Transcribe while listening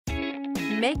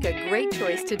Make a great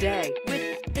choice today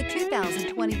with the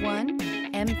 2021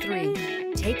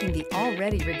 M3. Taking the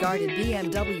already regarded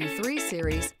BMW 3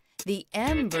 Series, the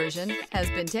M version has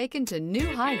been taken to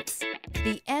new heights.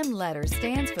 The M letter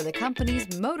stands for the company's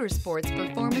Motorsports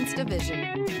Performance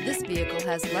Division. This vehicle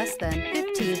has less than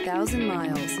 15,000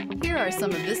 miles. Here are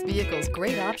some of this vehicle's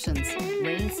great options: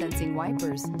 rain-sensing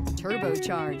wipers,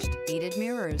 turbocharged, heated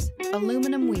mirrors,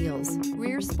 aluminum wheels,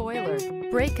 rear spoiler,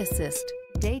 brake assist,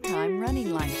 daytime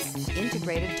running lights,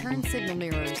 integrated turn signal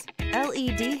mirrors,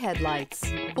 LED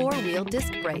headlights, four-wheel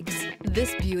disc brakes.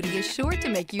 This beauty is sure to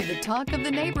make you the talk of the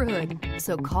neighborhood.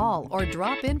 So call or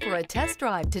drop in for a test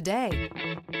drive today.